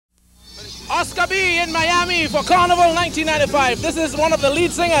Oscar B in Miami for Carnival 1995. This is one of the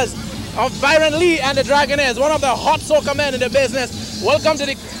lead singers of Byron Lee and the Dragonaires, one of the hot soca men in the business. Welcome to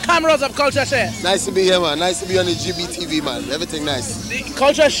the cameras of CultureShare. Nice to be here, man. Nice to be on the G.B.T.V, man. Everything nice. The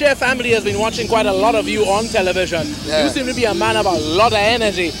CultureShare family has been watching quite a lot of you on television. Yeah. You seem to be a man of a lot of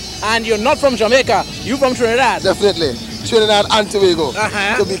energy. And you're not from Jamaica, you're from Trinidad. Definitely. Trinidad and Tobago,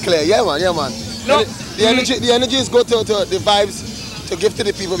 to be clear. Yeah, man, yeah, man. No. The energy is good to the vibes, to give to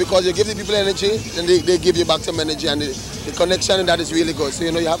the people, because you give the people energy and they give you back some energy, and the connection and that is really good. So,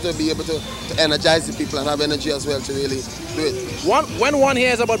 you know, you have to be able to energize the people and have energy as well to really do it. When one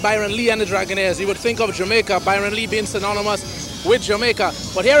hears about Byron Lee and the Dragonaires, you would think of Jamaica, Byron Lee being synonymous with Jamaica.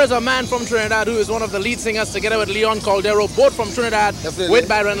 But here is a man from Trinidad who is one of the lead singers together with Leon Caldero, both from Trinidad. Definitely. With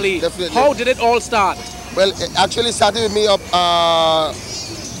Byron Lee. Definitely. How did it all start? Well, it actually started with me up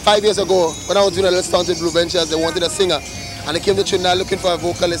 5 years ago when I was doing a little stunt with Blue Ventures. They wanted a singer, and they came to Trinidad looking for a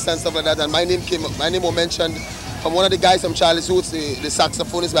vocalist and stuff like that. And my name was mentioned from one of the guys from Charlie's Roots, the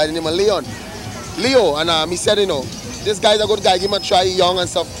saxophonist by the name of Leo. And he said, you know, this guy's a good guy, give him a try, young and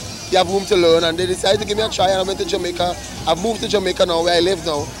stuff. He have room to learn, and they decided to give me a try, and I went to Jamaica. I've moved to Jamaica now, where I live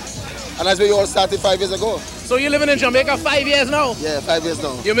now. And that's where you all started 5 years ago. So you're living in Jamaica 5 years now? Yeah, 5 years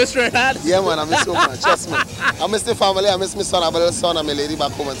now. You miss Trinidad? Yeah, man, I miss so much, trust me. I miss the family, I miss my son, I have a little son and my lady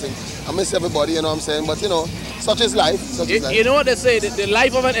back home and things. I miss everybody, you know what I'm saying? But, you know, such is life. You know what they say, the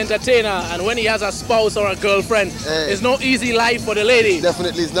life of an entertainer, and when he has a spouse or a girlfriend, it's no easy life for the lady.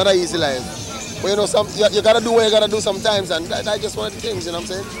 Definitely, it's not an easy life. But, you know, you got to do what you got to do sometimes, and that's just one of the things, you know what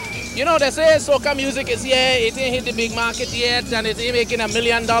I'm saying? You know, they say soca music is here, it ain't hit the big market yet, and it ain't making $1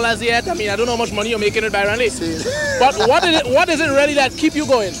 million yet. I mean, I don't know how much money you're making with Byron Lee. But what is it really that keep you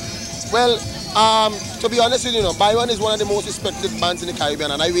going? Well, to be honest with you, Byron is one of the most respected bands in the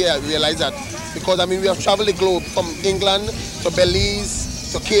Caribbean, and I realize that because, I mean, we have traveled the globe from England to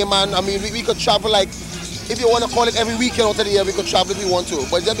Belize to Cayman. I mean, we could travel like, if you want to call it every weekend out of the year, we could travel if we want to.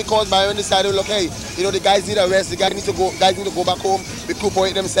 But just because Byron decided, look, hey, you know, the guys need a rest, the guys need to go back home,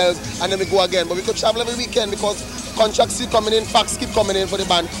 recuperate themselves, and then we go again. But we could travel every weekend because contracts keep coming in, facts keep coming in for the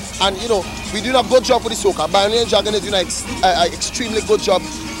band. And, you know, we're doing a good job for the soca. Byron and Dragon is doing an extremely good job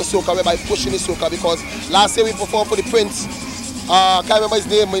for soca, whereby pushing the soca, because last year we performed for the Prince. I can't remember his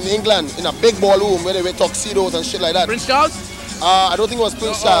name, in England, in a big ballroom where they wear tuxedos and shit like that. Prince Charles? I don't think it was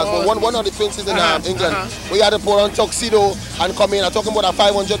Prince Charles, but one of the princes in England. We had to put on tuxedo and come in. I'm talking about a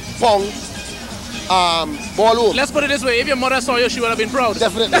 500-pound ballroom. Let's put it this way, if your mother saw you, she would have been proud.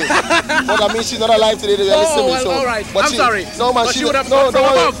 Definitely. But I mean, she's not alive today to listen to me. So, all right. I'm sorry. No, man, she would have don't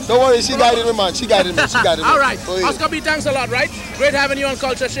worry, she guided me, man. She guided me. All right. Oscar B, thanks a lot, right? Great having you on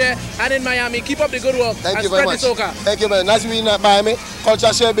CultureShare and in Miami. Keep up the good work. Thank you very much. Thank you, man. Nice being in Miami.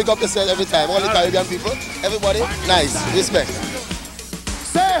 CultureShare, big up yourself every time. All the Caribbean people, everybody, nice. Respect.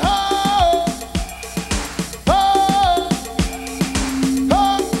 Say ho, ho, ho,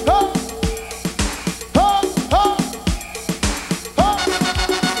 ho, ho, ho, ho.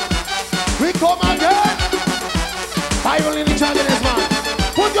 We come again. Byron in the Dragonaires, man.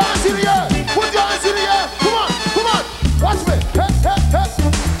 Put your hands in the air. Put your hands in the air. Come on, come on. Watch me. Hey, hey, hey.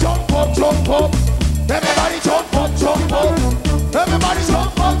 Jump up, jump up. Everybody jump up, jump up. Everybody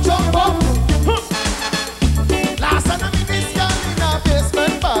jump up, jump up. Last time I'm in this girl in a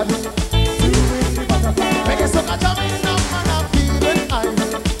basement bad. Make it soca jamming up and I'm feeling high.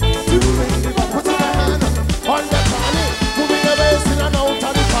 Put in your hand on the party, moving the bass in and out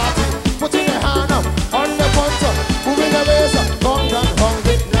of the party. Put in your hand on the front, moving the bass, gong and gong.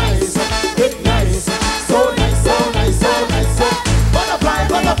 Get nice, so nice, so nice, so nice, so. Butterfly,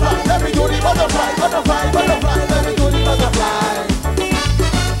 butterfly, let me do the butterfly, butterfly, butterfly, let me do the butterfly.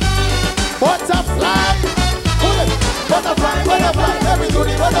 Butterfly. Butterfly, butterfly, let me do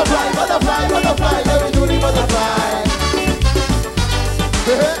the butterfly, butterfly, butterfly, let me do the butterfly.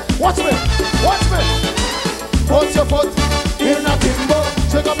 Watch me, watch me. Put your foot in a timbo,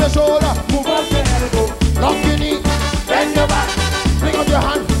 shake up your shoulder, move up your elbow, lock your knee, bend your back, bring up your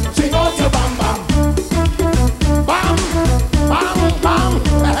hand, swing out your bam bam. Bam, bam, bam.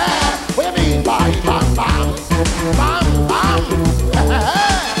 What do you mean by bam bam? Bam, bam.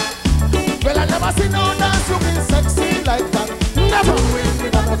 Well, I never seen no dance looking sexy like that. Never.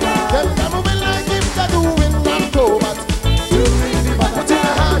 Them moving like if they're doing acrobat. Put in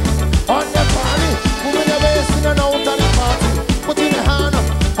your hand on the party, moving your waist in and out of the party. Put in your hand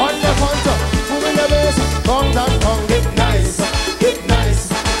on the front.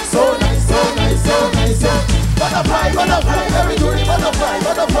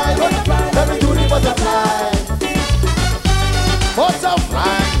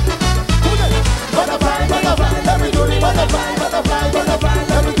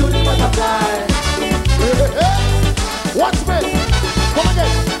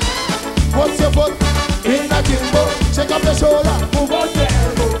 shake up your shoulder, move out your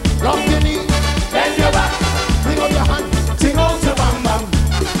elbow, lock your knee, bend your back, bring up your hand, sing out your bam bam.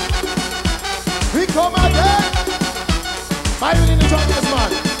 We come again. Byron in the jungle,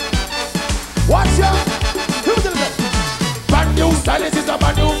 man. Watch ya. Brand new style, this is a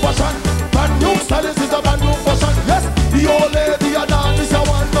brand new fashion. Brand new style, this is a brand new fashion. Yes, the old lady a dance this a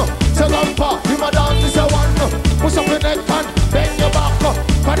one. Say grandpa, him a dance this a one. Push up your neck and bend your back.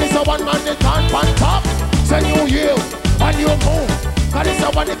 Cause this a one man they can't pan top. Say you yield and you move. Cause this a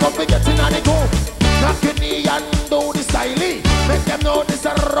one they come to get in and they go. Knock your knee and do the style. Make them know this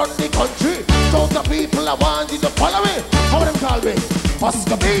a run the country. So the people I want you to follow me. How them call me?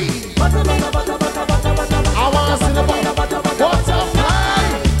 Oscar B. I want to see the butterfly.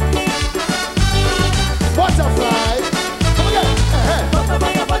 Butterfly. Come again.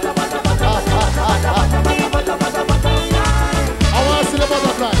 I want to see the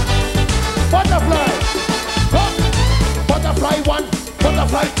butterfly. Butterfly. Come. Butterfly 1,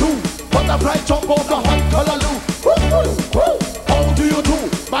 butterfly 2. Butterfly jump off the hunt, color loo. How do you do?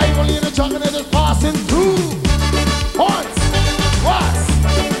 My only in the jungle is passing through. Once, twice.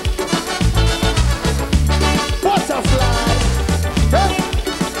 Butterfly. Hey.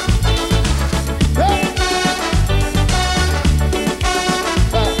 Hey.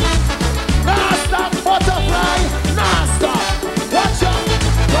 Nah stop, butterfly. Nah stop. Watch out.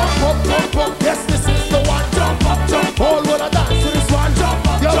 Jump up, jump up. Yes, this is the one. Jump up, jump up. All will I dance to this one. Jump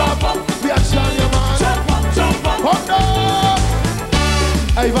up, jump up. We are shine your man. Jump up, jump up. Come down.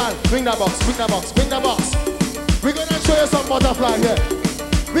 Hey Van, bring that box, bring that box, bring that box. We're going to show you some butterfly here.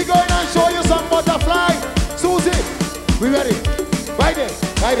 We're going to show you some butterfly. Susie, we ready? Right there,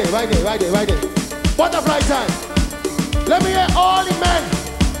 right there, right there, right there, right there. Butterfly time. Let me hear all the men.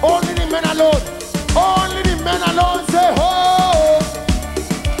 Only the men alone. Only the men alone say ho.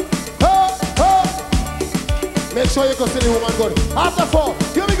 Ho, ho. Make sure you can see the woman good. After 4,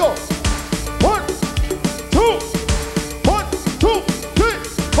 here we go. 1, 2. 1, 2, 3,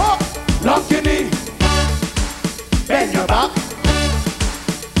 4. Lock your knee. Bend your back.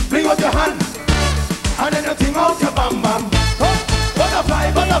 Bring out your hand. And then you think out your bam bam.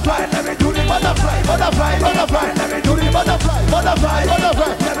 Butterfly, butterfly, let me do the butterfly. Butterfly, butterfly, let me do the butterfly. Butterfly,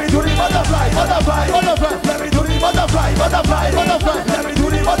 butterfly, let me do the butterfly. Butterfly, butterfly, let me do the butterfly. Butterfly, butterfly, let me do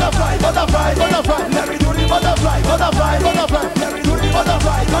the butterfly. Butterfly, butterfly, let me do the butterfly. Butterfly, butterfly, let me do the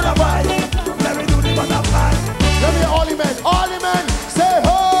butterfly. Butterfly, let me do the butterfly. Let me all the men, say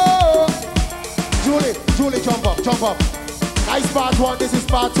ho. Julie, jump up, jump up. Nice part 1, this is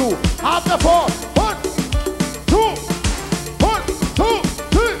part 2. After 4, 1, 2, 1, 2,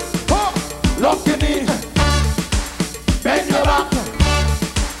 3, 4. Lock your knee. Bend your back.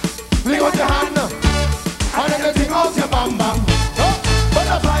 Fling out your hand. And then you think out your bam bam.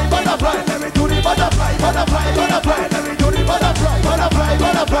 Butterfly, butterfly, let me do the butterfly. Butterfly, butterfly, let me do the butterfly. Butterfly,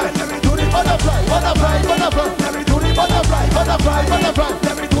 butterfly, let me do the butterfly. Butterfly, butterfly, let me do the butterfly. Butterfly, butterfly,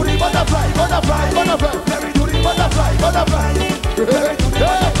 let me do the butterfly. Butterfly, butterfly, let me do the butterfly. Butterfly, let me do the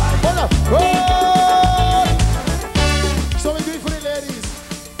butterfly. So we do it for the ladies.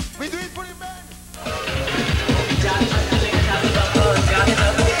 We do it for the men.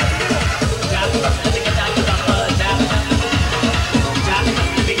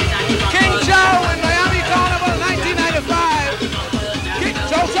 King Joe in Miami Carnival 1995. King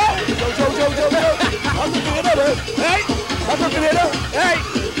Joe. Hey,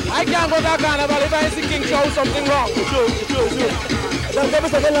 I can't go to that carnival if I see King Joe something wrong. This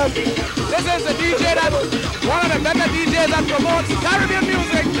is the DJ that, one of the better DJs that promotes Caribbean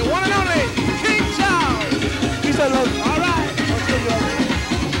music, the one and only King Joe. Peace and love. All right.